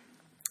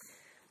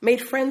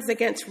 made friends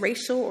against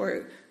racial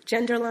or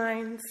gender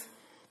lines,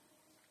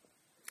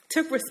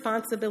 took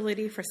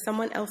responsibility for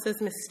someone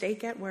else's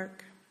mistake at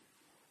work,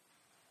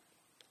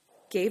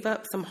 gave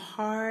up some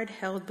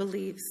hard-held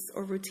beliefs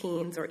or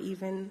routines or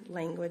even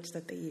language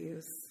that they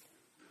use.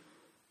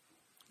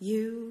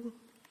 You.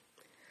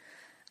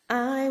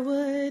 I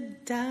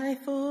would die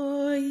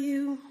for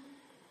you.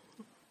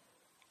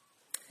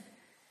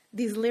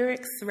 These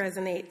lyrics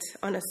resonate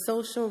on a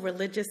social,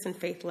 religious, and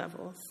faith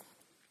levels.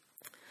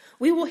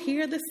 We will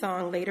hear the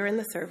song later in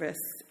the service,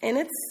 and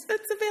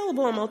it's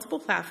available on multiple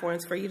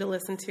platforms for you to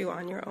listen to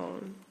on your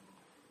own.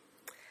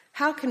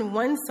 How can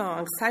one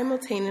song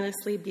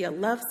simultaneously be a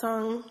love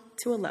song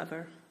to a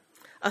lover,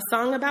 a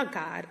song about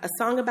God, a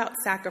song about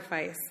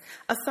sacrifice,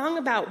 a song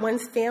about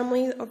one's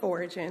family of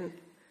origin,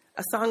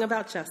 a song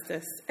about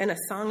justice, and a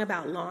song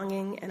about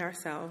longing and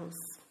ourselves?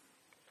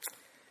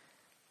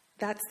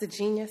 That's the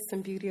genius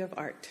and beauty of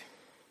art.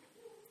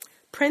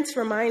 Prince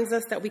reminds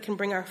us that we can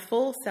bring our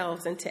full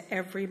selves into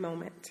every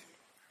moment.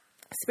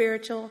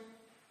 Spiritual,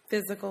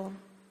 physical,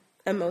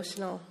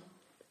 emotional,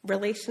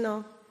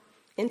 relational,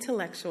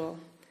 intellectual,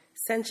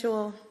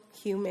 sensual,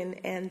 human,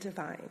 and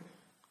divine.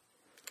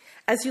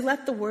 As you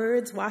let the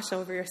words wash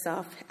over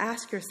yourself,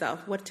 ask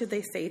yourself, what do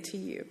they say to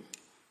you?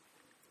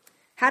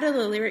 How do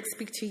the lyrics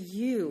speak to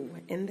you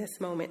in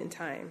this moment in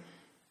time?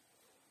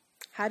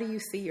 How do you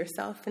see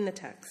yourself in the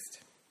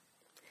text?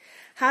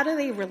 How do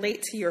they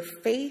relate to your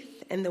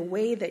faith and the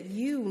way that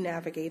you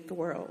navigate the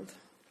world?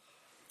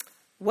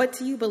 What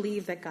do you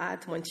believe that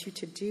God wants you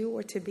to do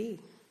or to be?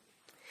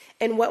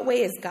 In what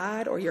way is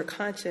God or your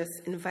conscience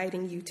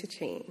inviting you to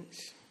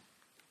change?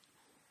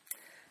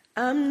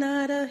 I'm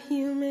not a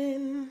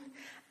human.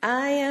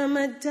 I am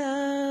a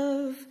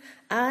dove.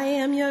 I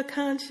am your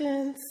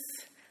conscience.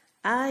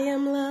 I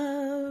am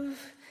love.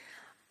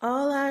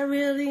 All I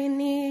really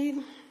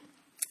need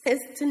is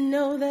to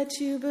know that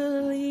you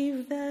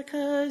believe that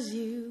 'cause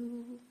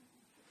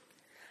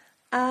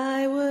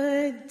I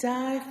would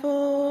die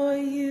for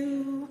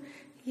you,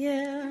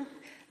 yeah.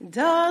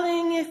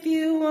 Darling, if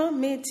you want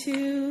me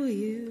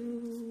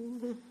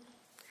to,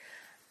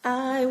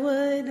 I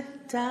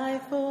would die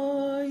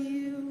for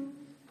you.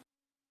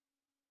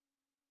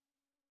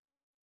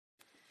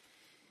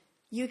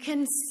 You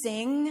can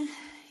sing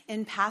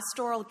in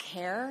pastoral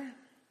care.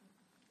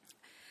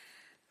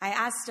 I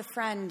asked a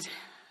friend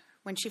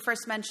when she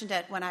first mentioned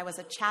it when I was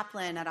a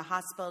chaplain at a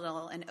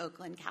hospital in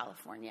Oakland,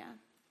 California.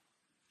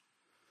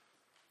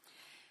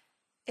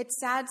 It's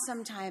sad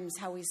sometimes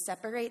how we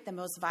separate the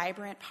most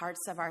vibrant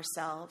parts of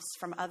ourselves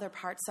from other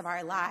parts of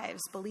our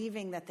lives,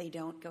 believing that they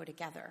don't go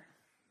together.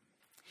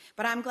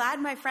 But I'm glad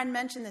my friend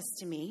mentioned this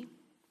to me,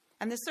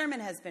 and the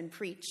sermon has been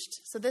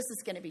preached, so this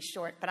is going to be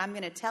short, but I'm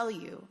going to tell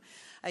you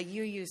a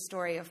UU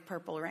story of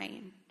Purple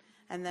Rain,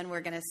 and then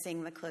we're going to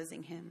sing the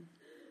closing hymn.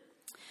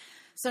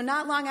 So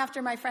not long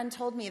after my friend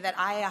told me that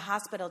I, a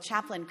hospital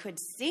chaplain, could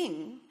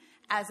sing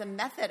as a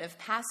method of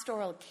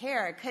pastoral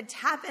care, could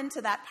tap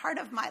into that part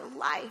of my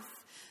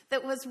life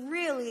that was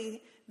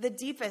really the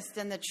deepest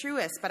and the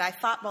truest, but I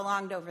thought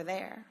belonged over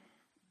there.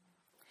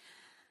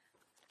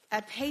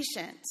 A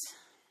patient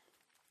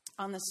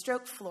on the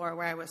stroke floor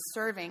where I was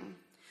serving,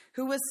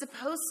 who was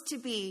supposed to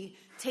be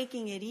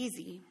taking it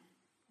easy,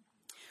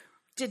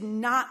 did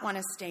not want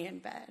to stay in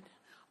bed.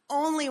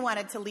 Only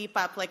wanted to leap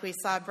up like we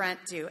saw Brent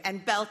do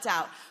and belt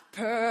out,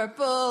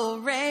 purple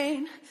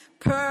rain,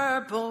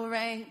 purple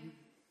rain.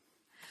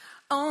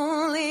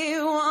 Only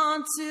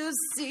want to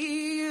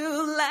see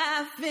you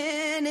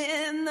laughing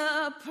in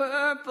the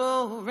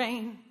purple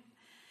rain.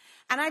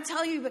 And I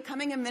tell you,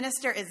 becoming a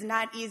minister is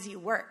not easy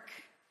work.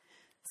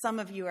 Some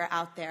of you are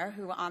out there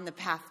who are on the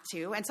path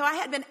too. And so I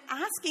had been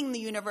asking the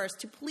universe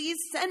to please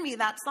send me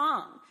that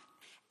song.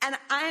 And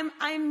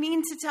I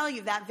mean to tell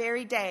you, that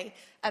very day,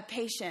 a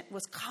patient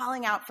was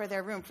calling out for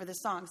their room for the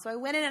song. So I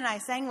went in and I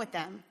sang with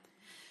them,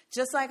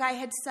 just like I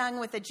had sung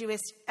with a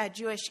Jewish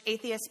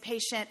atheist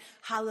patient,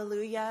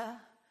 Hallelujah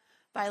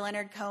by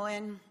Leonard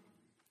Cohen,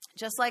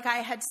 just like I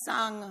had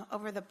sung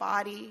over the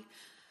body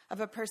of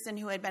a person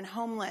who had been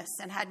homeless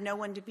and had no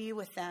one to be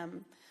with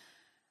them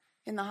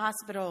in the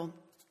hospital,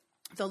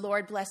 The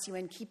Lord Bless You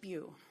and Keep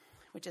You,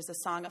 which is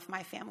a song of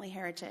my family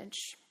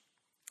heritage.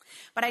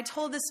 But I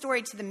told this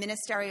story to the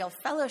Ministerial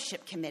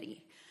Fellowship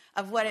Committee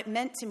of what it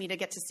meant to me to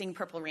get to sing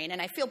Purple Rain,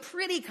 and I feel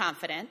pretty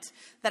confident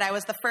that I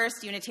was the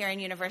first Unitarian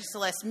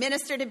Universalist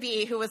minister to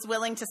be who was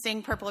willing to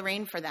sing Purple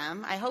Rain for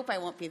them. I hope I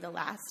won't be the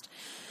last.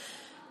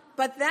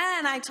 But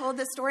then I told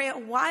this story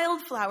at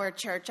Wildflower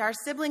Church, our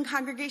sibling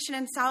congregation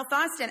in South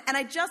Austin, and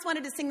I just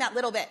wanted to sing that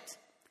little bit,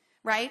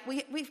 right?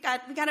 We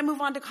got to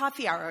move on to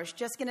coffee hour. I was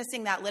just going to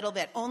sing that little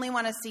bit. Only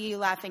want to see you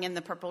laughing in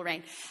the purple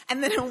rain.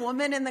 And then a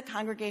woman in the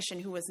congregation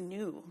who was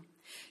new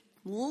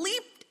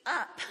leaped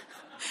up.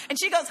 And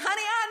she goes,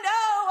 honey, I know,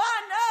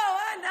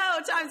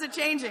 times are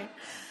changing.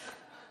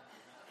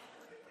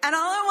 And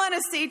all I want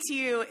to say to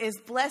you is,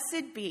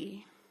 blessed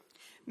be,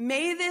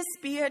 may this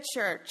be a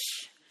church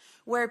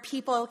where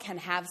people can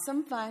have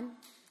some fun,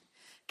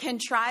 can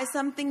try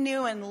something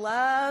new and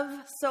love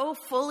so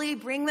fully,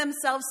 bring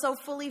themselves so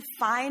fully,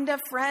 find a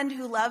friend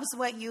who loves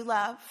what you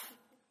love,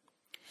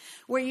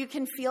 where you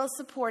can feel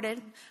supported.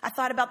 I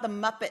thought about the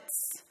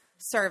Muppets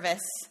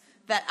service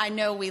that I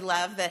know we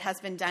love that has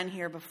been done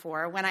here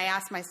before, when I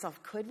asked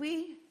myself, could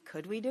we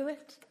do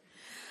it?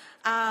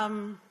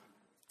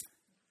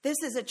 This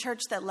is a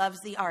church that loves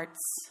the arts,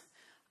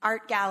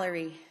 art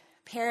gallery,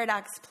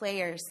 Paradox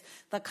players,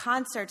 the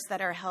concerts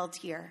that are held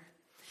here.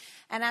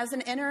 And as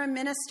an interim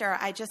minister,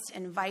 I just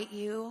invite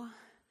you,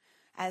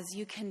 as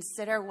you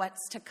consider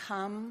what's to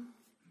come,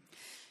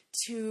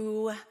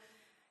 to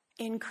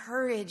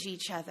encourage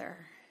each other,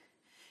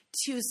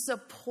 to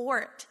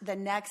support the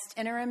next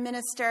interim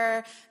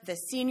minister, the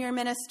senior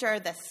minister,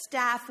 the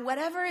staff,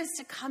 whatever is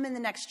to come in the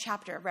next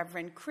chapter.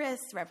 Reverend Chris,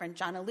 Reverend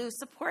John Alou,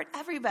 support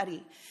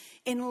everybody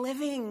in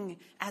living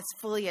as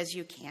fully as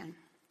you can.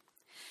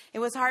 It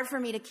was hard for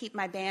me to keep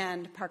my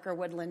band, Parker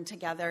Woodland,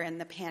 together in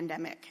the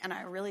pandemic, and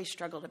I really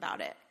struggled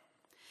about it.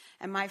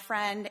 And my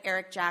friend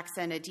Eric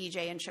Jackson, a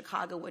DJ in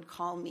Chicago, would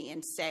call me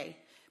and say,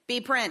 "Be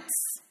Prince,"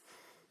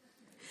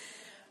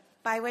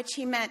 by which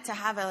he meant to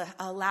have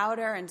a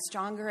louder and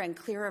stronger and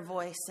clearer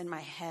voice in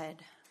my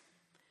head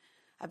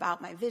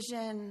about my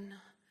vision,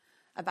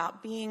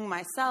 about being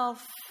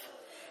myself.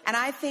 And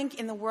I think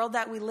in the world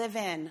that we live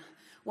in,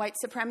 white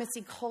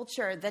supremacy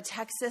culture, the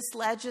Texas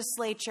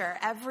legislature,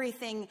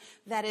 everything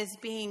that is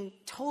being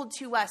told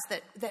to us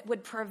that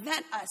would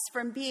prevent us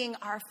from being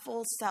our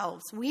full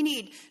selves. We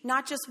need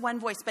not just one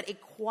voice, but a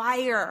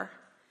choir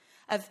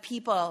of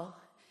people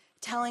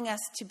telling us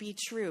to be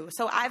true.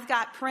 So I've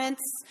got Prince,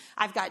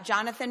 I've got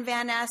Jonathan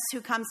Van Ness,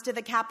 who comes to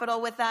the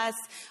Capitol with us.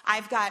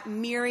 I've got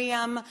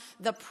Miriam,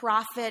 the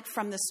prophet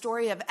from the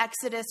story of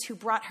Exodus, who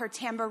brought her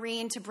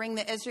tambourine to bring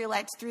the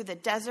Israelites through the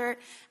desert.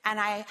 And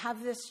I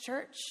have this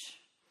church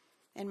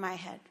in my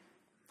head.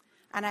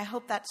 And I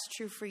hope that's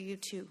true for you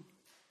too.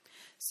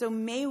 So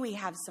may we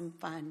have some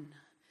fun.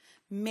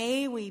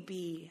 May we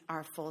be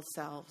our full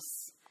selves.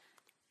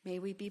 May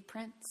we be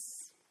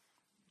Prince.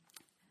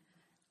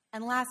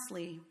 And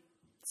lastly,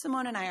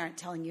 Simone and I aren't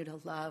telling you to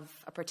love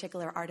a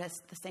particular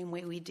artist the same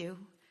way we do.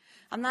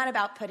 I'm not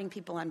about putting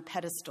people on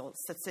pedestals.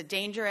 It's a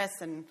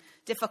dangerous and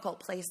difficult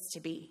place to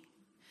be.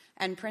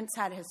 And Prince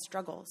had his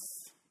struggles.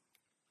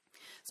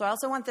 So I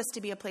also want this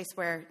to be a place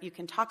where you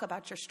can talk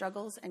about your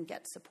struggles and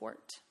get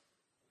support.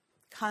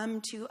 Come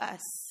to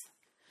us.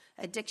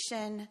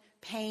 Addiction,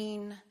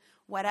 pain,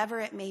 whatever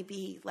it may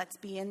be, let's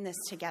be in this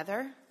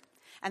together.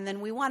 And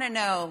then we want to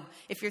know,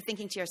 if you're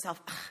thinking to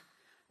yourself,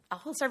 a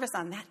whole service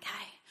on that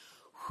guy.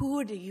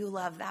 Who do you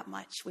love that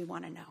much? We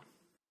want to know.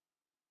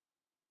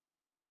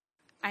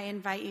 I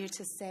invite you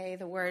to say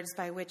the words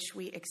by which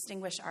we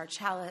extinguish our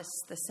chalice,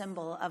 the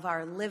symbol of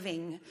our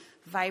living,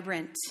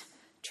 vibrant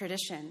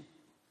tradition.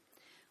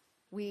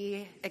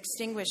 We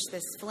extinguish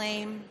this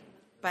flame,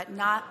 but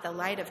not the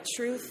light of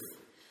truth,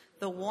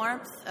 the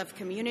warmth of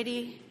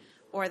community,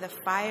 or the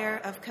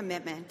fire of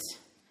commitment.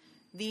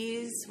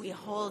 These we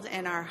hold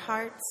in our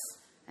hearts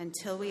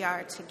until we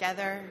are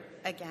together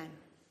again.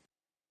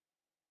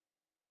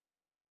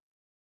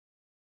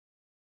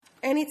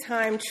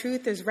 Anytime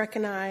truth is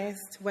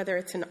recognized, whether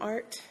it's in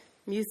art,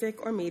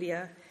 music, or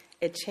media,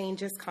 it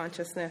changes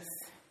consciousness.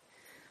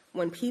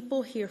 When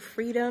people hear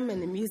freedom in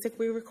the music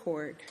we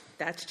record,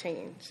 that's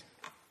change.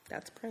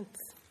 That's Prince.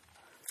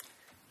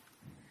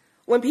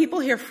 When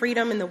people hear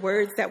freedom in the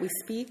words that we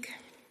speak,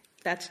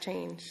 that's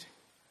change.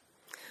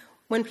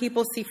 When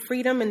people see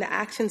freedom in the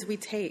actions we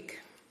take,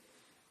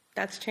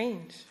 that's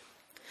change.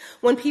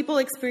 When people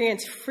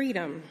experience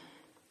freedom,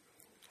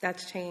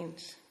 that's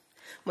change.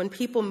 When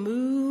people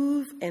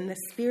move in the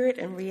spirit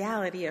and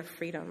reality of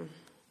freedom,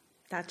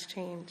 that's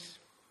change.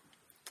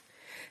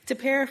 To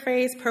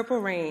paraphrase Purple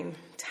Rain,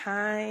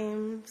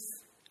 times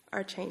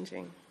are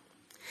changing.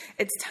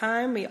 It's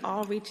time we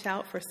all reach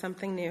out for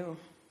something new.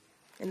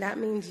 And that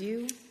means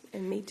you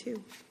and me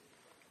too.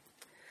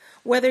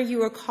 Whether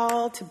you are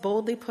called to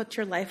boldly put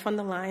your life on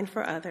the line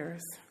for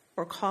others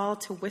or called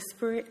to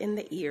whisper it in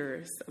the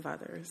ears of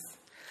others,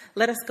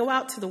 let us go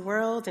out to the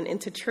world and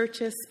into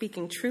churches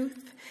speaking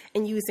truth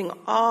and using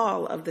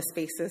all of the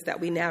spaces that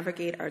we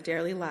navigate our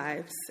daily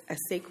lives as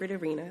sacred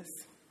arenas,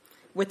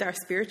 with our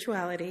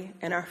spirituality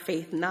and our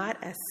faith not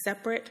as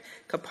separate,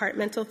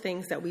 compartmental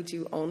things that we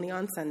do only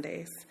on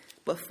Sundays,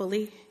 but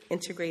fully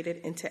integrated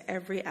into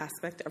every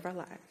aspect of our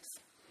lives.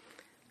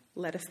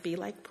 Let us be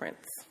like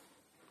Prince.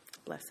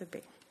 Blessed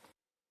be.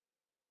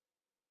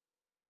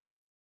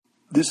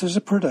 This is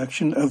a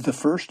production of the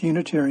First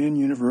Unitarian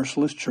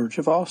Universalist Church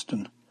of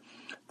Austin.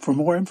 For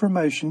more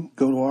information,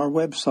 go to our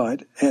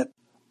website at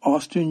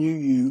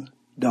austinuu.org.